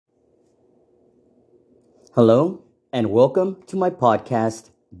Hello, and welcome to my podcast,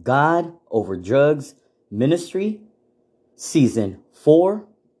 God Over Drugs Ministry, Season 4,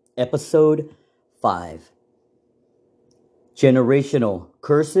 Episode 5. Generational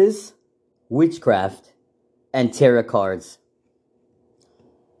Curses, Witchcraft, and Tarot Cards.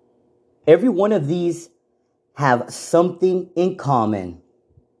 Every one of these have something in common: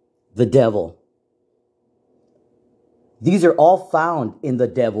 the devil. These are all found in the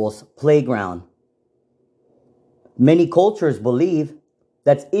devil's playground. Many cultures believe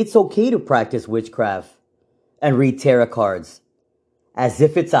that it's okay to practice witchcraft and read tarot cards as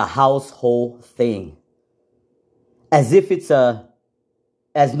if it's a household thing. As if it's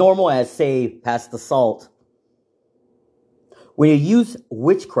as normal as, say, pass the salt. When you use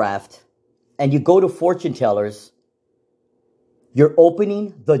witchcraft and you go to fortune tellers, you're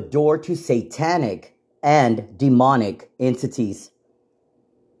opening the door to satanic and demonic entities.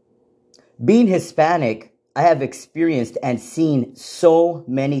 Being Hispanic, I have experienced and seen so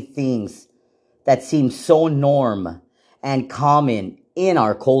many things that seem so norm and common in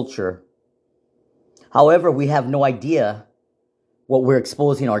our culture. However, we have no idea what we're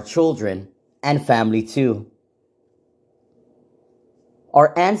exposing our children and family to.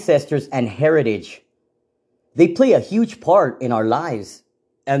 Our ancestors and heritage, they play a huge part in our lives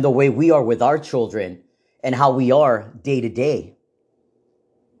and the way we are with our children and how we are day to day.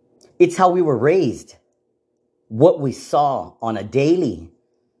 It's how we were raised, what we saw on a daily,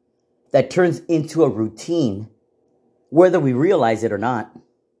 that turns into a routine, whether we realize it or not.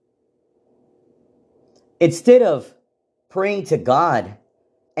 Instead of praying to God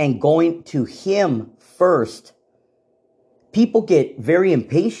and going to Him first, people get very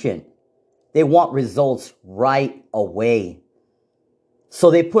impatient. They want results right away.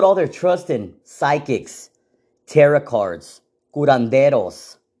 So they put all their trust in psychics, tarot cards,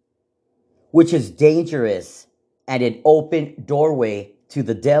 curanderos, which is dangerous and an open doorway to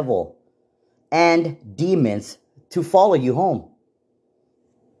the devil and demons to follow you home.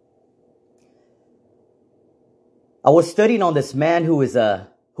 I was studying on this man who was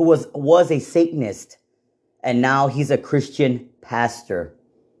a Satanist, and now he's a Christian pastor.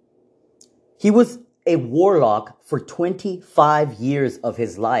 He was a warlock for 25 years of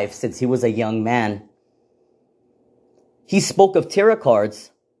his life since he was a young man. He spoke of tarot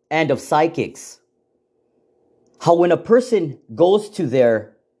cards and of psychics. How when a person goes to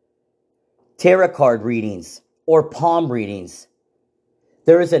their tarot card readings or palm readings,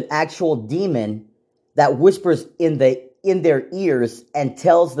 there is an actual demon that whispers in their ears and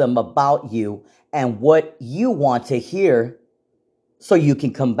tells them about you and what you want to hear so you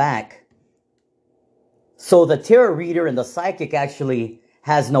can come back. So the tarot reader and the psychic actually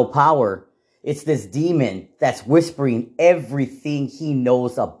has no power. It's this demon that's whispering everything he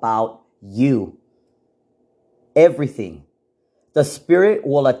knows about you. Everything. The spirit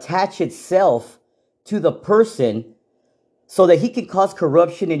will attach itself to the person so that he can cause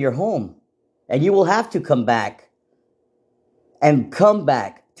corruption in your home. And you will have to come back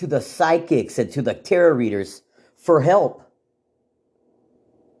to the psychics and to the tarot readers for help.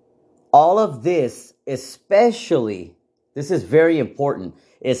 All of this, especially, this is very important,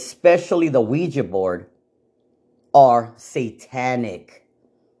 especially the Ouija board, are satanic.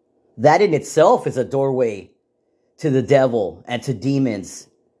 That in itself is a doorway to the devil and to demons.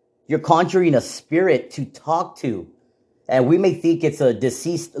 You're conjuring a spirit to talk to. And we may think it's a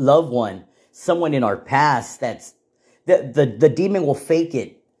deceased loved one, someone in our past. That's the demon will fake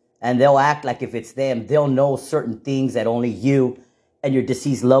it and they'll act like if it's them. They'll know certain things that only you and your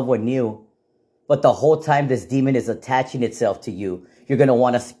deceased loved one knew. But the whole time this demon is attaching itself to you, you're going to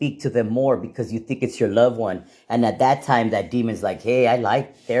want to speak to them more because you think it's your loved one. And at that time, that demon's like, hey, I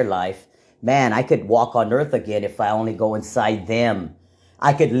like their life. Man, I could walk on earth again if I only go inside them.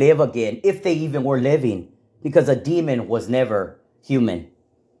 I could live again if they even were living, because a demon was never human.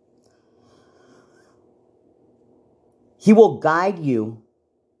 He will guide you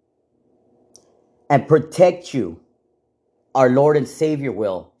and protect you. Our Lord and Savior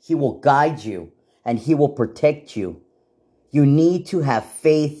will. He will guide you and He will protect you. You need to have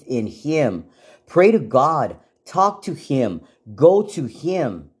faith in Him. Pray to God. Talk to Him. Go to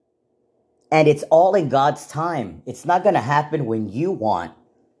Him. And it's all in God's time. It's not going to happen when you want.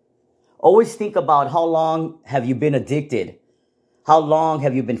 Always think about how long have you been addicted? How long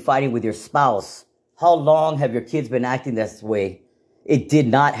have you been fighting with your spouse? How long have your kids been acting this way? It did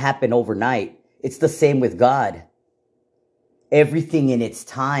not happen overnight. It's the same with God. Everything in its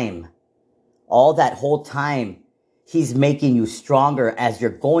time. All that whole time, He's making you stronger as you're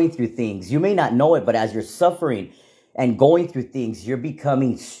going through things. You may not know it, but as you're suffering, and going through things, you're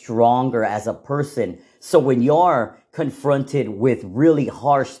becoming stronger as a person. So when you're confronted with really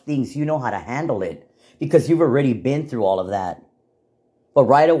harsh things, you know how to handle it because you've already been through all of that. But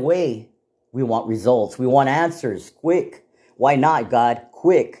right away, we want results. We want answers quick. Why not, God?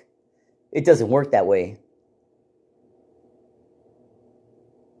 Quick. It doesn't work that way.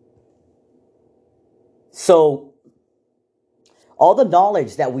 So all the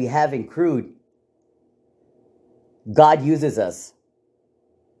knowledge that we have accrued, God uses us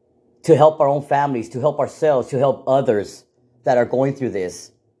to help our own families, to help ourselves, to help others that are going through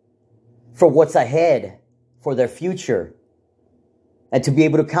this, for what's ahead, for their future, and to be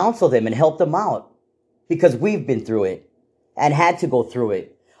able to counsel them and help them out because we've been through it and had to go through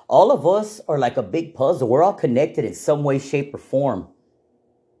it. All of us are like a big puzzle. We're all connected in some way, shape, or form.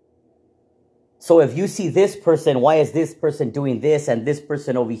 So if you see this person, why is this person doing this and this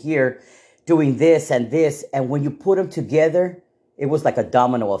person over here doing this? And when you put them together, it was like a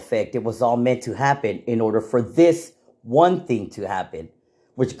domino effect. It was all meant to happen in order for this one thing to happen,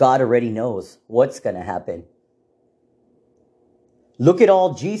 which God already knows what's going to happen. Look at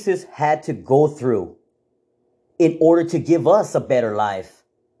all Jesus had to go through in order to give us a better life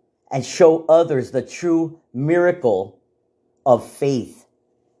and show others the true miracle of faith.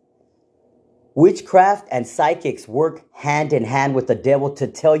 Witchcraft and psychics work hand in hand with the devil to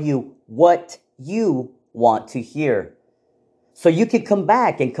tell you what you want to hear. So you can come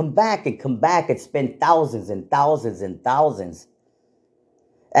back and come back and come back and spend thousands and thousands and thousands.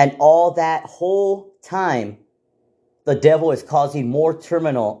 And all that whole time, the devil is causing more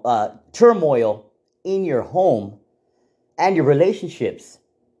turmoil in your home and your relationships.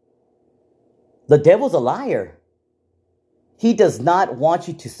 The devil's a liar. He does not want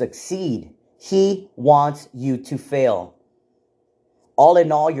you to succeed. He wants you to fail. All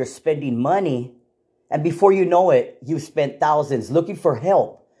in all, you're spending money, and before you know it, you've spent thousands looking for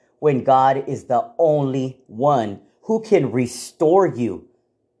help when God is the only one who can restore you,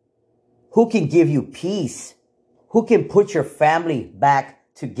 who can give you peace, who can put your family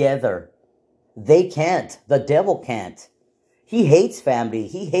back together. They can't. The devil can't. He hates family.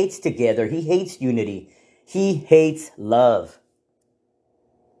 He hates together. He hates unity. He hates love.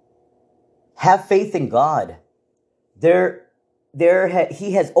 Have faith in God.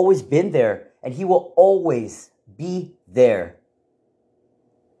 He has always been there, and he will always be there.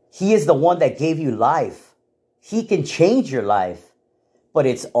 He is the one that gave you life. He can change your life, but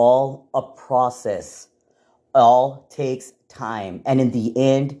it's all a process. All takes time, and in the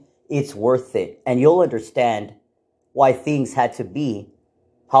end, it's worth it. And you'll understand why things had to be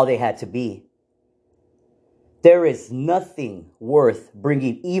how they had to be. There is nothing worth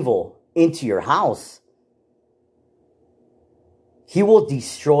bringing evil into your house. He will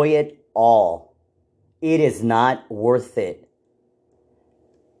destroy it all. It is not worth it.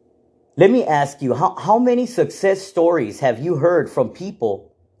 Let me ask you, how many success stories have you heard from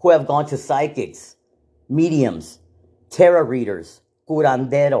people who have gone to psychics, mediums, tarot readers,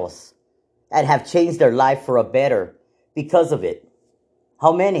 curanderos, and have changed their life for a better because of it?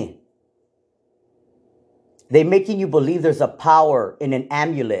 How many? They're making you believe there's a power in an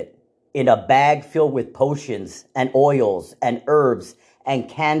amulet, in a bag filled with potions and oils and herbs and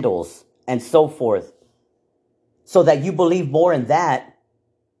candles and so forth, so that you believe more in that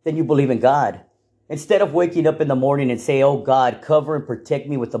than you believe in God. Instead of waking up in the morning and say, oh God, cover and protect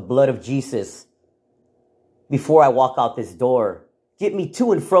me with the blood of Jesus before I walk out this door. Get me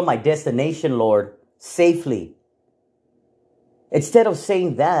to and from my destination, Lord, safely. Instead of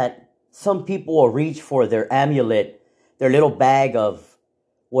saying that, some people will reach for their amulet, their little bag of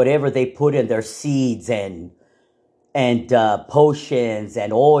whatever they put in their seeds and potions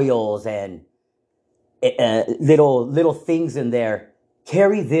and oils and little things in there.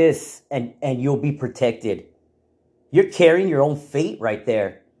 Carry this and you'll be protected. You're carrying your own fate right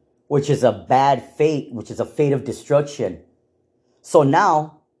there, which is a bad fate, which is a fate of destruction. So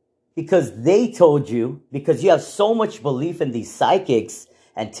now, because they told you, because you have so much belief in these psychics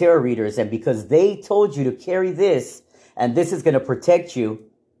and tarot readers, and because they told you to carry this and this is going to protect you,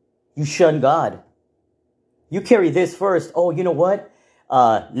 you shun God. You carry this first. Oh, you know what?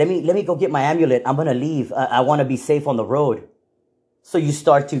 Let me go get my amulet. I'm going to leave. I want to be safe on the road. So you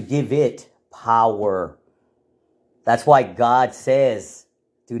start to give it power. That's why God says,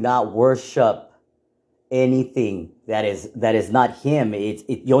 do not worship anything that is not him.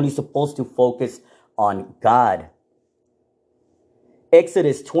 You're only supposed to focus on God.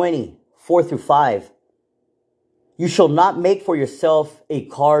 Exodus 20:4-5. You shall not make for yourself a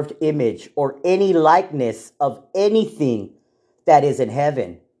carved image or any likeness of anything that is in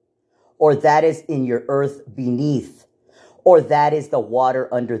heaven or that is in your earth beneath, or that is the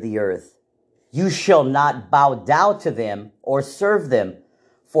water under the earth. You shall not bow down to them or serve them,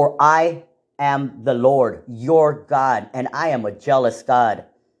 for I am the Lord your God, and I am a jealous God.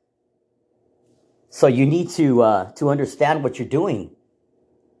 So you need to understand what you're doing.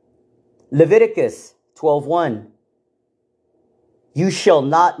 Leviticus 12:1. You shall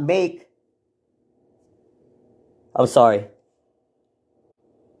not make. I'm sorry.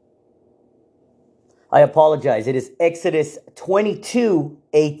 I apologize. It is Exodus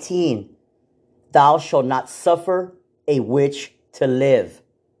 22:18. Thou shalt not suffer a witch to live.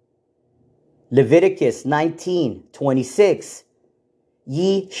 Leviticus 19:26.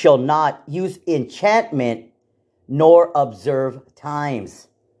 Ye shall not use enchantment nor observe times.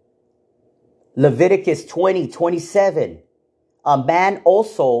 Leviticus 20:27. A man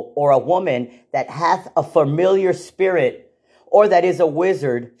also or a woman that hath a familiar spirit or that is a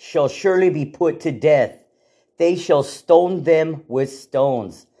wizard shall surely be put to death. They shall stone them with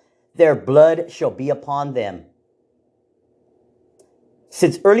stones. Their blood shall be upon them.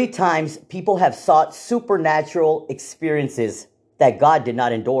 Since early times, people have sought supernatural experiences that God did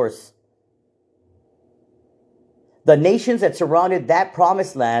not endorse. The nations that surrounded that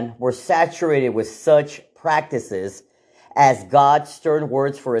promised land were saturated with such practices as God's stern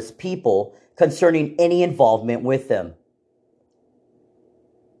words for his people concerning any involvement with them.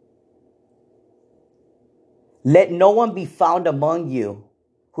 Let no one be found among you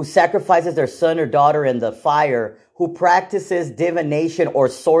who sacrifices their son or daughter in the fire, who practices divination or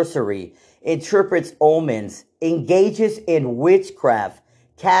sorcery, interprets omens, engages in witchcraft,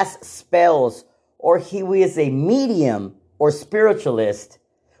 casts spells, or he who is a medium or spiritualist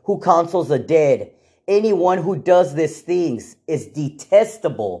who counsels the dead. Anyone who does these things is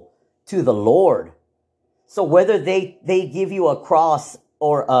detestable to the Lord. So whether they give you a cross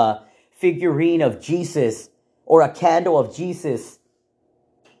or a figurine of Jesus or a candle of Jesus,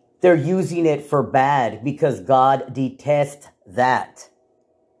 they're using it for bad because God detests that.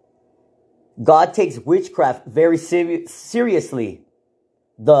 God takes witchcraft very seriously.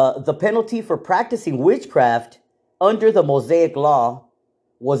 The penalty for practicing witchcraft under the Mosaic law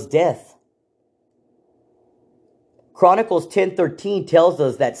was death. Chronicles 10:13 tells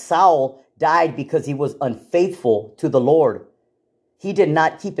us that Saul died because he was unfaithful to the Lord. He did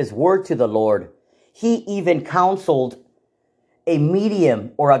not keep his word to the Lord. He even counseled a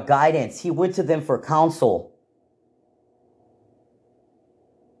medium or a guidance. He went to them for counsel.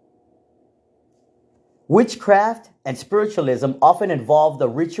 Witchcraft and spiritualism often involve the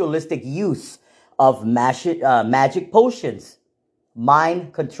ritualistic use of magic potions,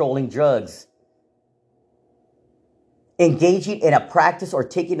 mind-controlling drugs. Engaging in a practice or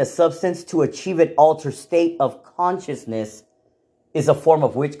taking a substance to achieve an altered state of consciousness is a form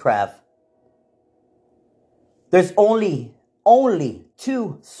of witchcraft. There's only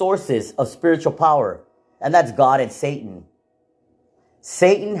two sources of spiritual power, and that's God and Satan.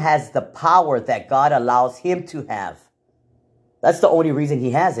 Satan has the power that God allows him to have. That's the only reason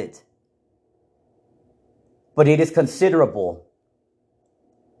he has it. But it is considerable.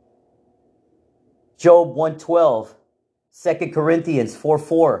 Job 1:12, 2 Corinthians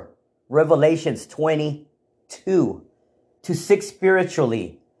 4:4, Revelations 22. To seek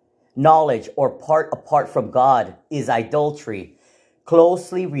spiritually knowledge or part apart from God is idolatry,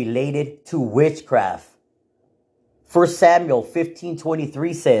 closely related to witchcraft. 1 Samuel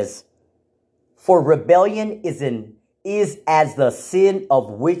 15:23 says, for rebellion is as the sin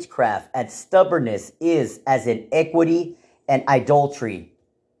of witchcraft, and stubbornness is as iniquity and idolatry.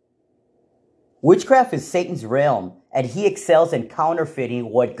 Witchcraft is Satan's realm, and he excels in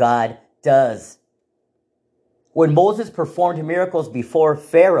counterfeiting what God does. When Moses performed miracles before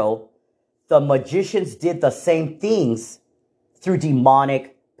Pharaoh, the magicians did the same things through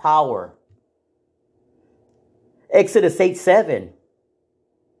demonic power. Exodus 8:7.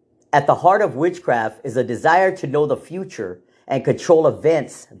 At the heart of witchcraft is a desire to know the future and control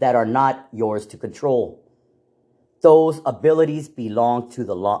events that are not yours to control. Those abilities belong to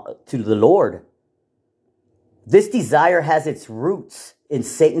the Lord. This desire has its roots in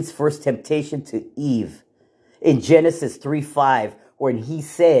Satan's first temptation to Eve in Genesis 3:5, when he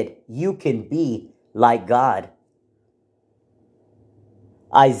said, you can be like God.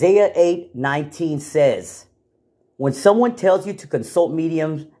 Isaiah 8:19 says, when someone tells you to consult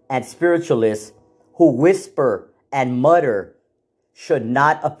mediums and spiritualists who whisper and mutter, should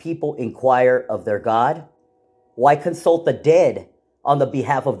not a people inquire of their God? Why consult the dead on the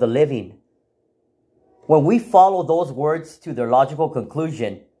behalf of the living? When we follow those words to their logical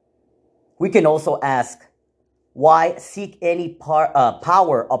conclusion, we can also ask, Why seek any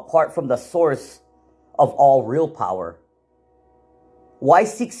power apart from the source of all real power? Why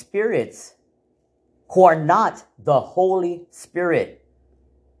seek spirits who are not the Holy Spirit?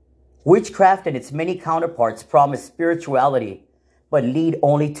 Witchcraft and its many counterparts promise spirituality, but lead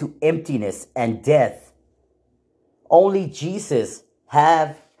only to emptiness and death. Only Jesus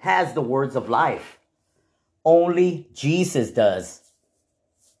has the words of life. Only Jesus does.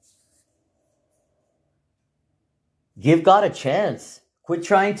 Give God a chance. Quit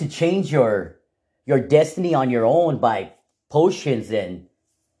trying to change your destiny on your own by potions and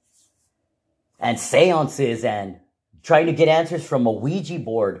seances and trying to get answers from a Ouija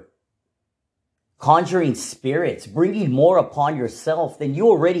board, conjuring spirits, bringing more upon yourself than you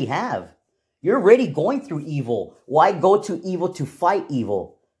already have. You're already going through evil. Why go to evil to fight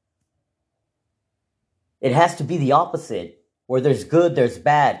evil? It has to be the opposite. Where there's good, there's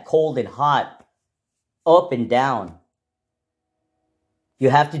bad, cold and hot, up and down. You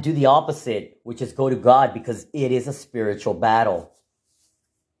have to do the opposite, which is go to God, because it is a spiritual battle.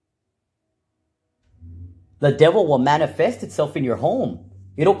 The devil will manifest itself in your home.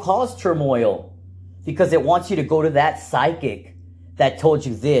 It'll cause turmoil because it wants you to go to that psychic that told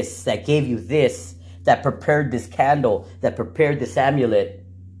you this, that gave you this, that prepared this candle, that prepared this amulet.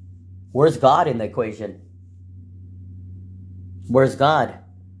 Where's God in the equation? Where's God?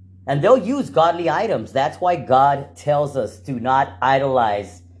 And they'll use godly items. That's why God tells us to not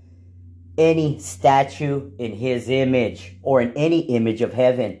idolize any statue in his image or in any image of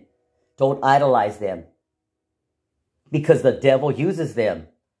heaven. Don't idolize them. Because the devil uses them.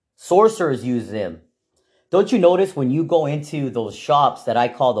 Sorcerers use them. Don't you notice when you go into those shops that I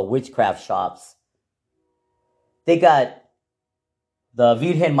call the witchcraft shops, they got the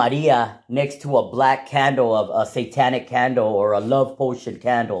Virgen Maria next to a black candle, of a satanic candle or a love potion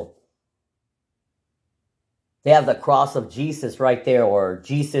candle. They have the cross of Jesus right there, or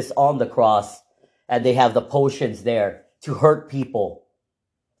Jesus on the cross, and they have the potions there to hurt people.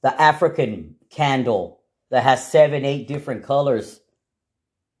 The African candle that has 7, 8 different colors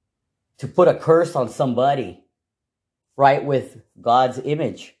to put a curse on somebody, right, with God's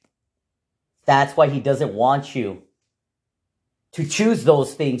image. That's why he doesn't want you to choose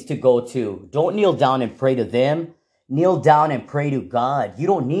those things to go to. Don't kneel down and pray to them. Kneel down and pray to God. You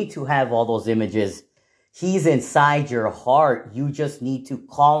don't need to have all those images. He's inside your heart. You just need to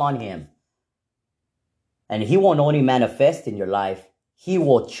call on him. And he won't only manifest in your life. He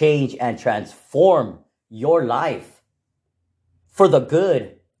will change and transform your life for the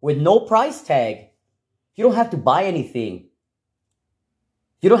good with no price tag. You don't have to buy anything.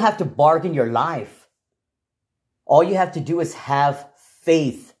 You don't have to bargain your life. All you have to do is have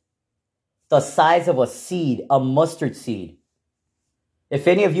faith, the size of a seed, a mustard seed. If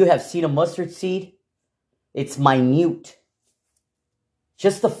any of you have seen a mustard seed, it's minute.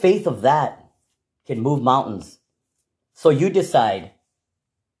 Just the faith of that can move mountains. So you decide.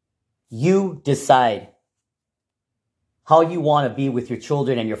 You decide how you want to be with your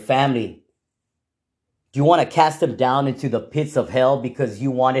children and your family. Do you want to cast them down into the pits of hell because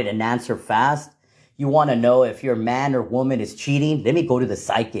you wanted an answer fast? You want to know if your man or woman is cheating? Let me go to the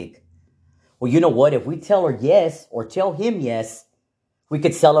psychic. Well, you know what? If we tell her yes or tell him yes, we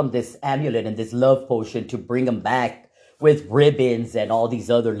could sell him this amulet and this love potion to bring him back with ribbons and all these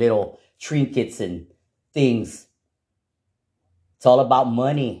other little trinkets and things. It's all about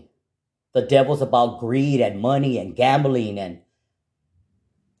money. The devil's about greed and money and gambling. And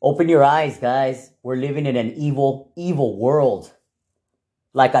open your eyes, guys. We're living in an evil, evil world.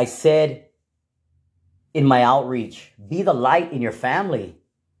 Like I said in my outreach, be the light in your family.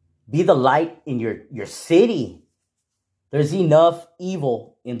 Be the light in your city. There's enough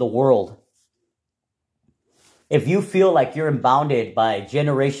evil in the world. If you feel like you're bounded by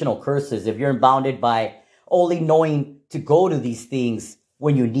generational curses, if you're bounded by only knowing to go to these things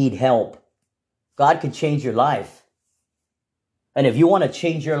when you need help, God can change your life. And if you want to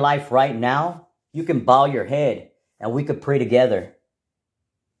change your life right now, you can bow your head and we could pray together.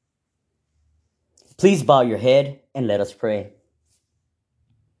 Please bow your head and let us pray.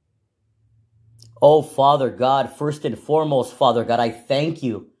 Oh, Father God, first and foremost, Father God, I thank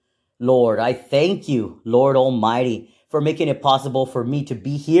you, Lord. I thank you, Lord Almighty, for making it possible for me to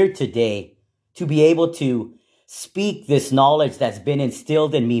be here today, to be able to speak this knowledge that's been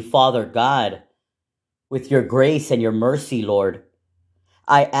instilled in me, Father God, with your grace and your mercy, Lord.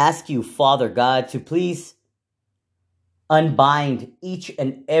 I ask you, Father God, to please unbind each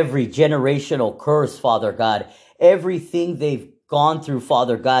and every generational curse, Father God. Everything they've gone through,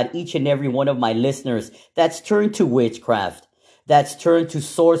 Father God, each and every one of my listeners that's turned to witchcraft, that's turned to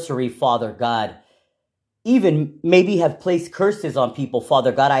sorcery, Father God, even maybe have placed curses on people,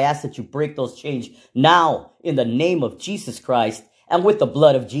 Father God. I ask that you break those chains now in the name of Jesus Christ and with the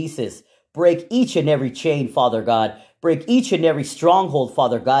blood of Jesus. Break each and every chain, Father God. Break each and every stronghold,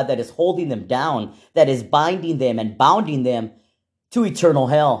 Father God, that is holding them down, that is binding them and bounding them to eternal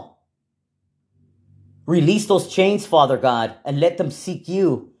hell. Release those chains, Father God, and let them seek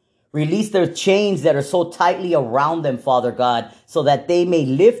you. Release their chains that are so tightly around them, Father God, so that they may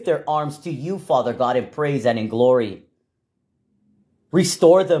lift their arms to you, Father God, in praise and in glory.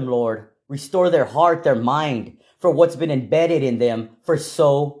 Restore them, Lord. Restore their heart, their mind, for what's been embedded in them for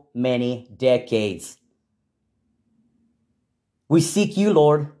so many decades. We seek you,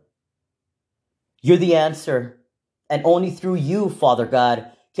 Lord. You're the answer. And only through you, Father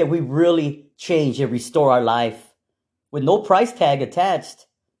God, can we really change and restore our life with no price tag attached.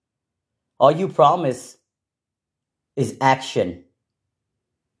 All you promise is action.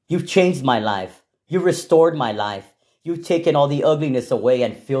 You've changed my life. You've restored my life. You've taken all the ugliness away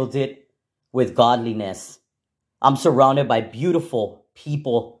and filled it with godliness. I'm surrounded by beautiful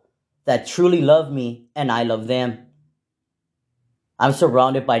people that truly love me and I love them. I'm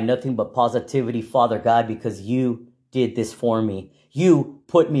surrounded by nothing but positivity, Father God, because you did this for me. You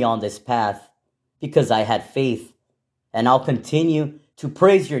put me on this path because I had faith. And I'll continue to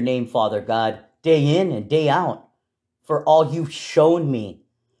praise your name, Father God, day in and day out for all you've shown me.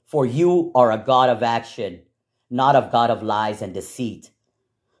 For you are a God of action, not a God of lies and deceit.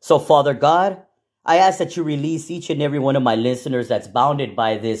 So, Father God, I ask that you release each and every one of my listeners that's bounded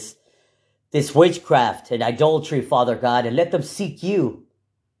by this witchcraft and idolatry, Father God, and let them seek you,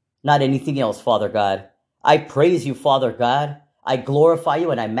 not anything else, Father God. I praise you, Father God. I glorify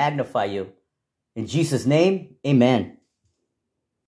you and I magnify you. In Jesus' name, amen.